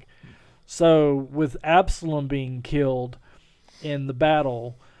king. So with Absalom being killed in the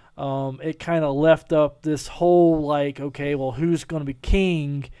battle, it kind of left up this whole who's going to be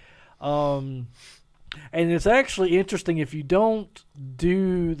king? And it's actually interesting if you don't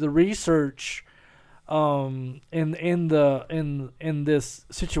do the research in this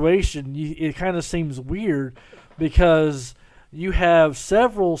situation. It kind of seems weird because you have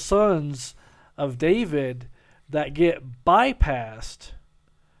several sons of David that get bypassed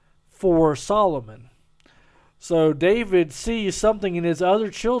for Solomon. So David sees something in his other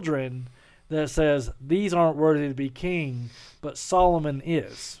children that says, these aren't worthy to be king, but Solomon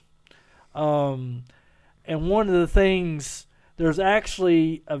is. And one of the things, there's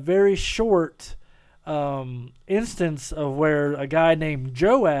actually a very short instance of where a guy named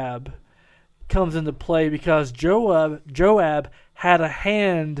Joab comes into play because Joab had a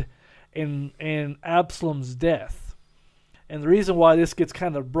hand in Absalom's death. And the reason why this gets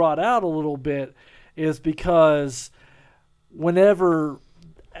kind of brought out a little bit is because whenever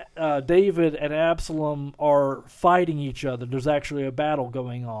David and Absalom are fighting each other, there's actually a battle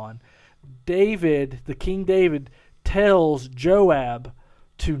going on. King David, tells Joab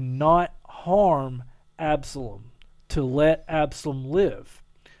to not harm Absalom, to let Absalom live.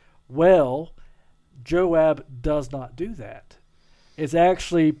 Well, Joab does not do that. It's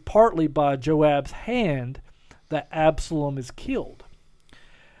actually partly by Joab's hand that Absalom is killed.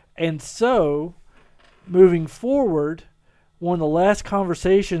 And so, moving forward, one of the last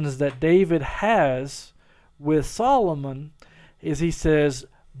conversations that David has with Solomon is he says,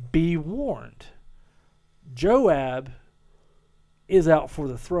 be warned. Joab is out for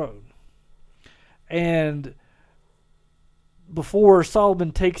the throne. And before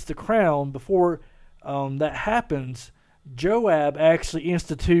Solomon takes the crown, before that happens, Joab actually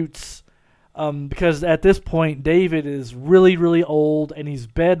institutes, because at this point David is really, really old and he's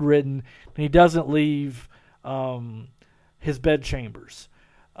bedridden and he doesn't leave his bedchambers.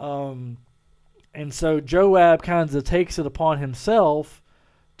 And so Joab kind of takes it upon himself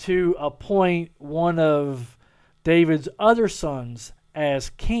to appoint one of David's other sons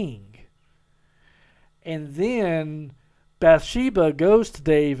as king. And then Bathsheba goes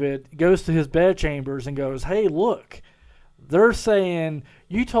to his bedchambers and goes, hey, look, they're saying,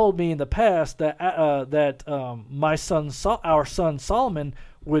 you told me in the past that our son Solomon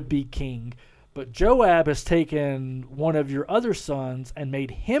would be king, but Joab has taken one of your other sons and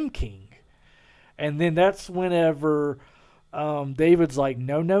made him king. And then that's whenever David's like,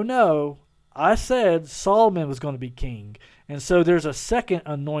 no, I said Solomon was going to be king. And so there's a second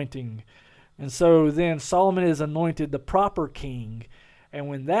anointing. And so then Solomon is anointed the proper king. And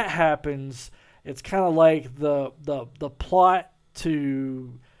when that happens, it's kind of like the plot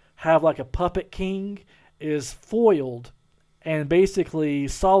to have like a puppet king is foiled. And basically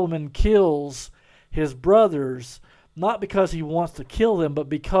Solomon kills his brothers, not because he wants to kill them, but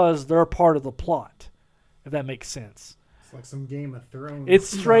because they're part of the plot, if that makes sense. It's like some Game of Thrones. It's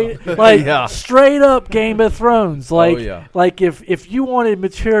straight straight up Game of Thrones. Like if you wanted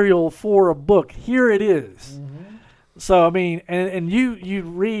material for a book, here it is. Mm-hmm. So I mean, and you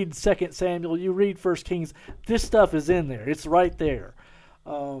read 2 Samuel, you read 1 Kings, this stuff is in there. It's right there.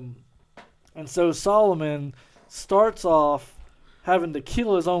 And so Solomon starts off having to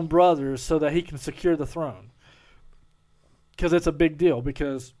kill his own brothers so that he can secure the throne. Because it's a big deal,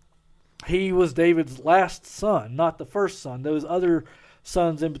 because he was David's last son, not the first son. Those other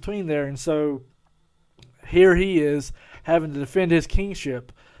sons in between there. And so here he is having to defend his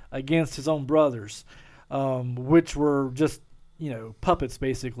kingship against his own brothers, which were just, puppets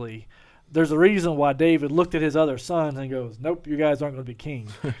basically. There's a reason why David looked at his other sons and goes, nope, you guys aren't going to be king.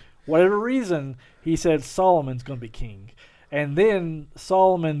 Whatever reason, he said Solomon's going to be king. And then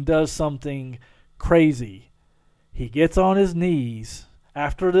Solomon does something crazy. He gets on his knees.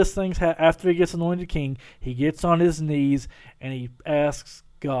 After he gets anointed king, he gets on his knees and he asks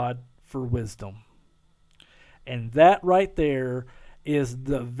God for wisdom. And that right there is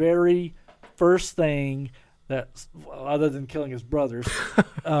the very first thing that, other than killing his brothers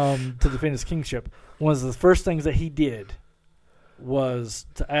to defend his kingship, one of the first things that he did was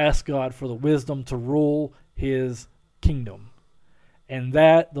to ask God for the wisdom to rule his kingdom. And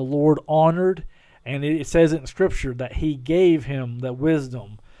that the Lord honored. And it says in Scripture that he gave him the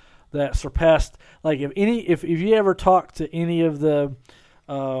wisdom that surpassed. Like if you ever talk to any of the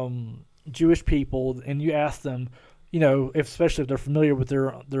Jewish people and you ask them, especially if they're familiar with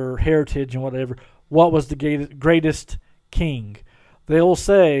their heritage and whatever, what was the greatest king? They'll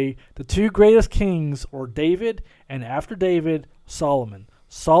say the two greatest kings are David, and after David, Solomon.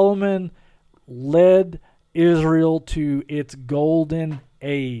 Solomon led Israel to its golden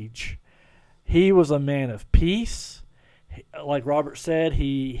age. He was a man of peace. Like Robert said,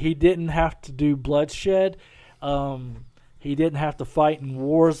 he didn't have to do bloodshed. He didn't have to fight in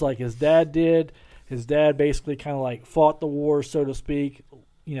wars like his dad did. His dad basically kind of like fought the wars, so to speak,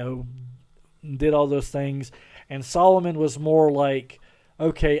 did all those things. And Solomon was more like,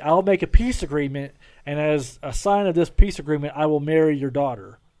 okay, I'll make a peace agreement, and as a sign of this peace agreement, I will marry your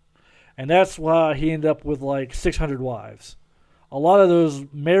daughter. And that's why he ended up with like 600 wives. A lot of those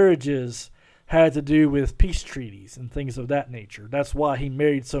marriages had to do with peace treaties and things of that nature. That's why he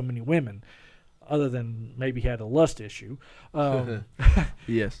married so many women, other than maybe he had a lust issue.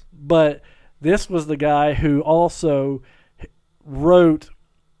 Yes. But this was the guy who also wrote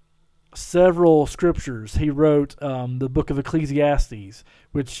several scriptures. He wrote the book of Ecclesiastes,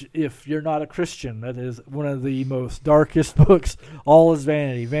 which, if you're not a Christian, that is one of the most darkest books. All is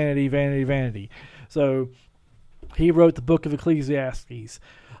vanity, vanity, vanity, vanity. So he wrote the book of Ecclesiastes,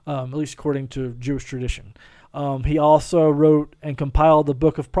 at least according to Jewish tradition. He also wrote and compiled the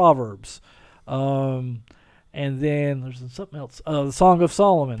book of Proverbs. And then there's something else. The Song of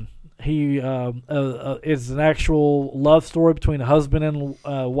Solomon. He is an actual love story between a husband and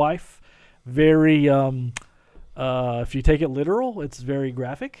wife. Very, if you take it literal, it's very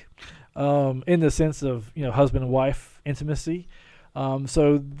graphic, in the sense of husband and wife intimacy.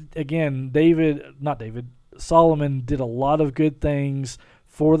 So again, Solomon did a lot of good things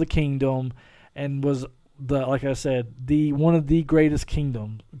for the kingdom, and was like I said, one of the greatest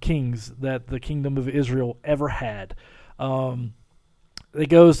kings that the kingdom of Israel ever had. It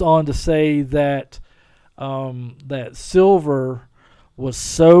goes on to say that that silver was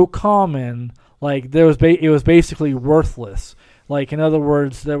so common, like it was basically worthless. Like, in other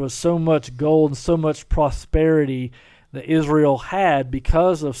words, there was so much gold and so much prosperity that Israel had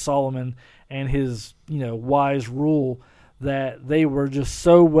because of Solomon and his wise rule, that they were just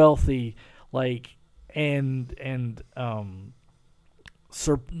so wealthy, like the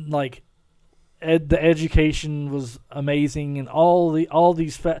education was amazing, and all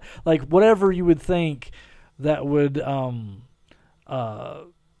these like whatever you would think that would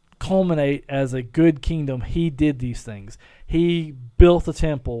culminate as a good kingdom, he did these things. He built the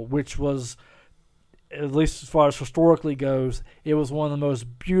temple, which was, at least as far as historically goes, it was one of the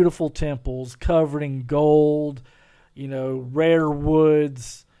most beautiful temples, covered in gold, rare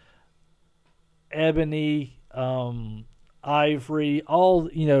woods, ebony, ivory, all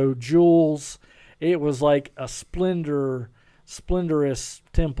jewels. It was like a splendorous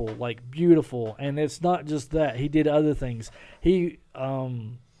temple, like beautiful. And it's not just that. He did other things. He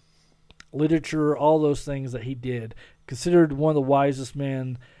literature, all those things that he did, considered one of the wisest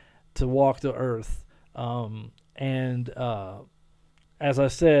men to walk the earth. As I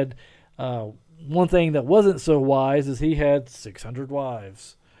said, one thing that wasn't so wise is he had 600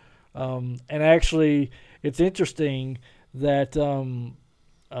 wives. And actually, it's interesting that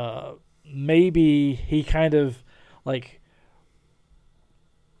maybe he kind of like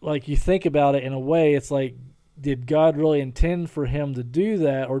you think about it in a way, it's like, did God really intend for him to do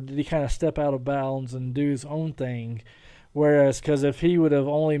that, or did he kind of step out of bounds and do his own thing? Whereas, because if he would have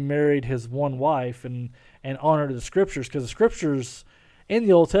only married his one wife and honored the scriptures, because the scriptures in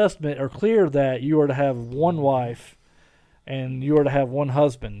the Old Testament are clear that you are to have one wife and you are to have one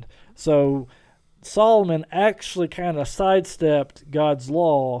husband. So Solomon actually kind of sidestepped God's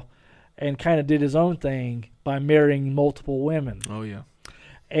law and kind of did his own thing by marrying multiple women. Oh, yeah.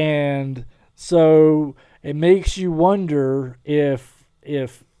 And so it makes you wonder if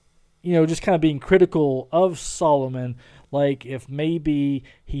just kind of being critical of Solomon, like if maybe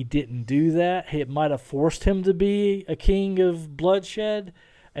he didn't do that, it might have forced him to be a king of bloodshed,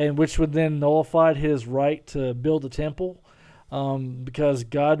 and which would then nullify his right to build a temple, because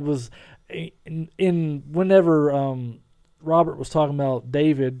God was whenever Robert was talking about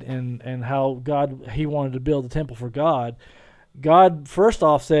David and how he wanted to build a temple for God. God first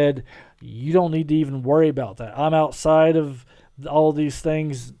off said, you don't need to even worry about that. I'm outside of all these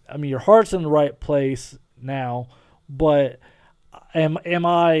things. I mean, your heart's in the right place now, but am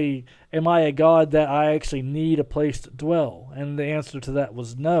I a God that I actually need a place to dwell? And the answer to that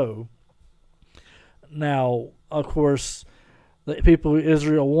was no. Now, of course, the people of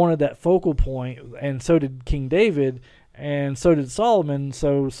Israel wanted that focal point, and so did King David, and so did Solomon.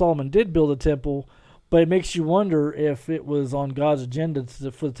 So Solomon did build a temple, but it makes you wonder if it was on God's agenda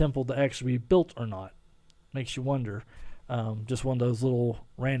for the temple to actually be built or not. Makes you wonder. Just one of those little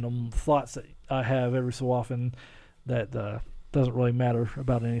random thoughts that I have every so often that doesn't really matter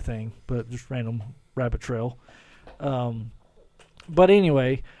about anything, but just random rabbit trail. But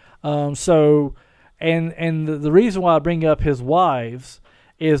anyway, so the reason why I bring up his wives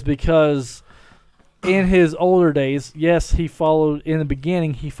is because in his older days, yes, he followed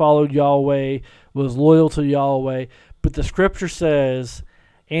Yahweh, was loyal to Yahweh, but the scripture says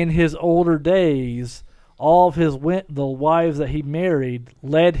in his older days, all of the wives that he married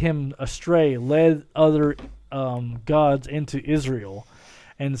led him astray, led other gods into Israel.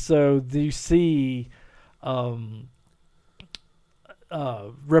 And so you see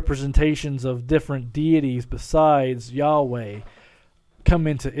representations of different deities besides Yahweh come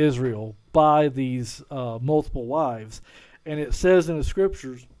into Israel by these multiple wives. And it says in the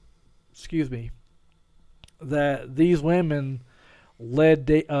scriptures, that these women led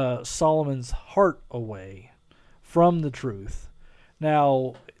Solomon's heart away from the truth.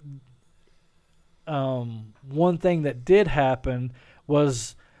 Now, one thing that did happen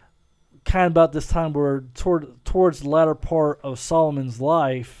was kind of about this time where towards the latter part of Solomon's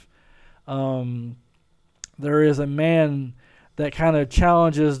life, there is a man that kind of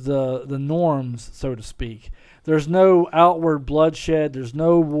challenges the norms, so to speak. There's no outward bloodshed. There's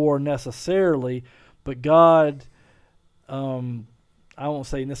no war necessarily, but God, I won't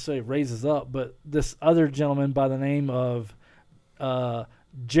say necessarily raises up, but this other gentleman by the name of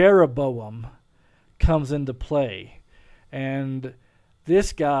Jeroboam comes into play. And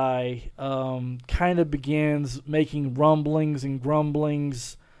this guy kind of begins making rumblings and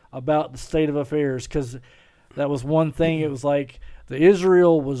grumblings about the state of affairs, because that was one thing. It was like the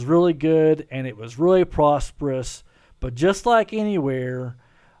Israel was really good and it was really prosperous, but just like anywhere,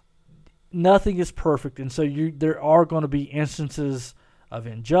 nothing is perfect. And so there are going to be instances of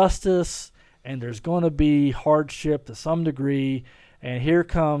injustice, and there's going to be hardship to some degree. And here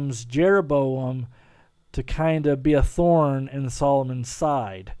comes Jeroboam to kind of be a thorn in Solomon's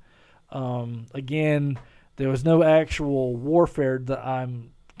side. Again, there was no actual warfare that I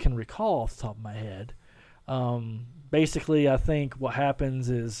can recall off the top of my head. Basically, I think what happens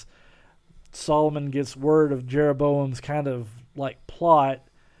is Solomon gets word of Jeroboam's kind of like plot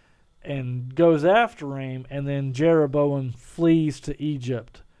and goes after him, and then Jeroboam flees to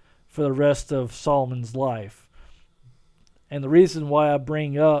Egypt for the rest of Solomon's life. And the reason why I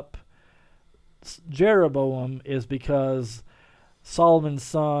bring up Jeroboam is because Solomon's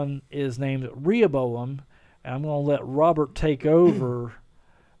son is named Rehoboam, and I'm going to let Robert take over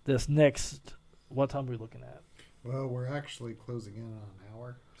this next. What time are we looking at? Well, we're actually closing in on an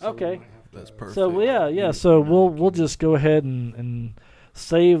hour. So okay, that's perfect. So yeah. So we'll just go ahead and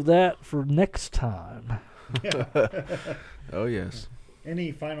save that for next time. Yeah. Oh yes.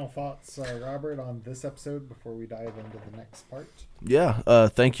 Any final thoughts, Robert, on this episode before we dive into the next part? Yeah,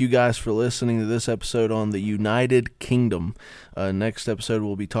 thank you guys for listening to this episode on the United Kingdom. Next episode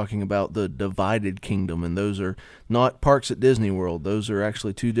we'll be talking about the Divided Kingdom, and those are not parks at Disney World. Those are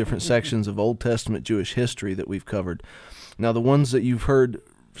actually two different sections of Old Testament Jewish history that we've covered. Now, the ones that you've heard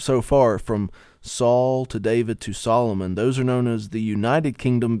so far, from Saul to David to Solomon, those are known as the United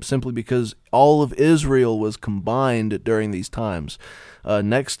Kingdom simply because all of Israel was combined during these times.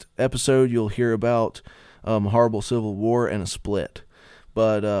 Next episode, you'll hear about horrible civil war and a split.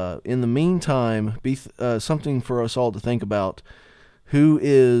 But in the meantime, something for us all to think about: who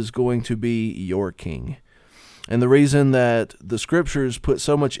is going to be your king? And the reason that the scriptures put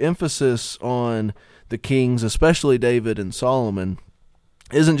so much emphasis on the kings, especially David and Solomon,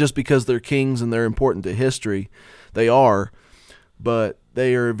 isn't just because they're kings and they're important to history. They are, but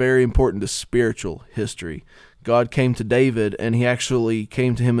they are very important to spiritual history. God came to David, and he actually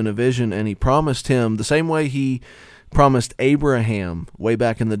came to him in a vision, and he promised him, the same way he promised Abraham way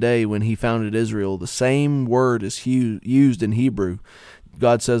back in the day when he founded Israel. The same word is used in Hebrew.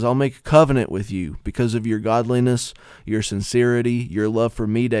 God says, I'll make a covenant with you because of your godliness, your sincerity, your love for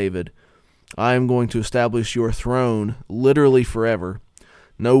me, David. I am going to establish your throne literally forever.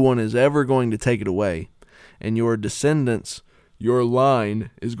 No one is ever going to take it away. And your descendants, your line,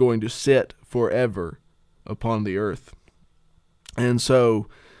 is going to sit forever upon the earth. And so,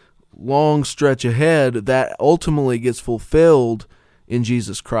 long stretch ahead, that ultimately gets fulfilled in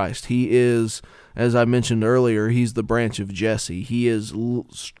Jesus Christ. He is, as I mentioned earlier, he's the branch of Jesse. He is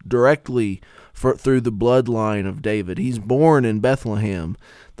directly through the bloodline of David. He's born in Bethlehem,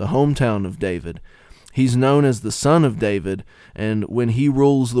 the hometown of David. He's known as the Son of David, and when he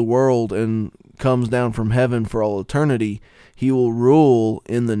rules the world and comes down from heaven for all eternity, he will rule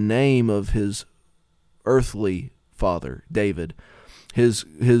in the name of his earthly father, David.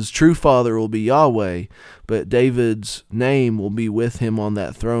 His true father will be Yahweh, but David's name will be with him on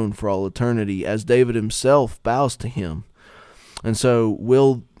that throne for all eternity, as David himself bows to him. And so,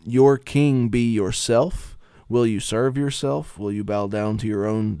 will your king be yourself? Will you serve yourself? Will you bow down to your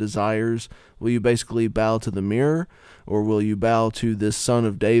own desires? Will you basically bow to the mirror? Or will you bow to this Son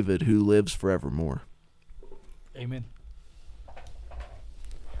of David who lives forevermore? Amen.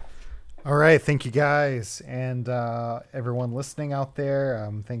 All right. Thank you, guys. And everyone listening out there,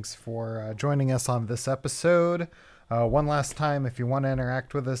 thanks for joining us on this episode. One last time, if you want to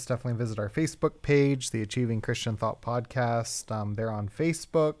interact with us, definitely visit our Facebook page, the Achieving Christian Thought Podcast. They're on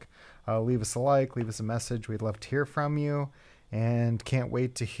Facebook. Leave us a like, leave us a message. We'd love to hear from you. And can't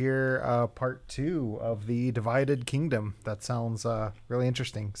wait to hear part 2 of the Divided Kingdom. That sounds really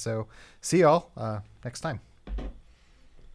interesting. So see y'all next time.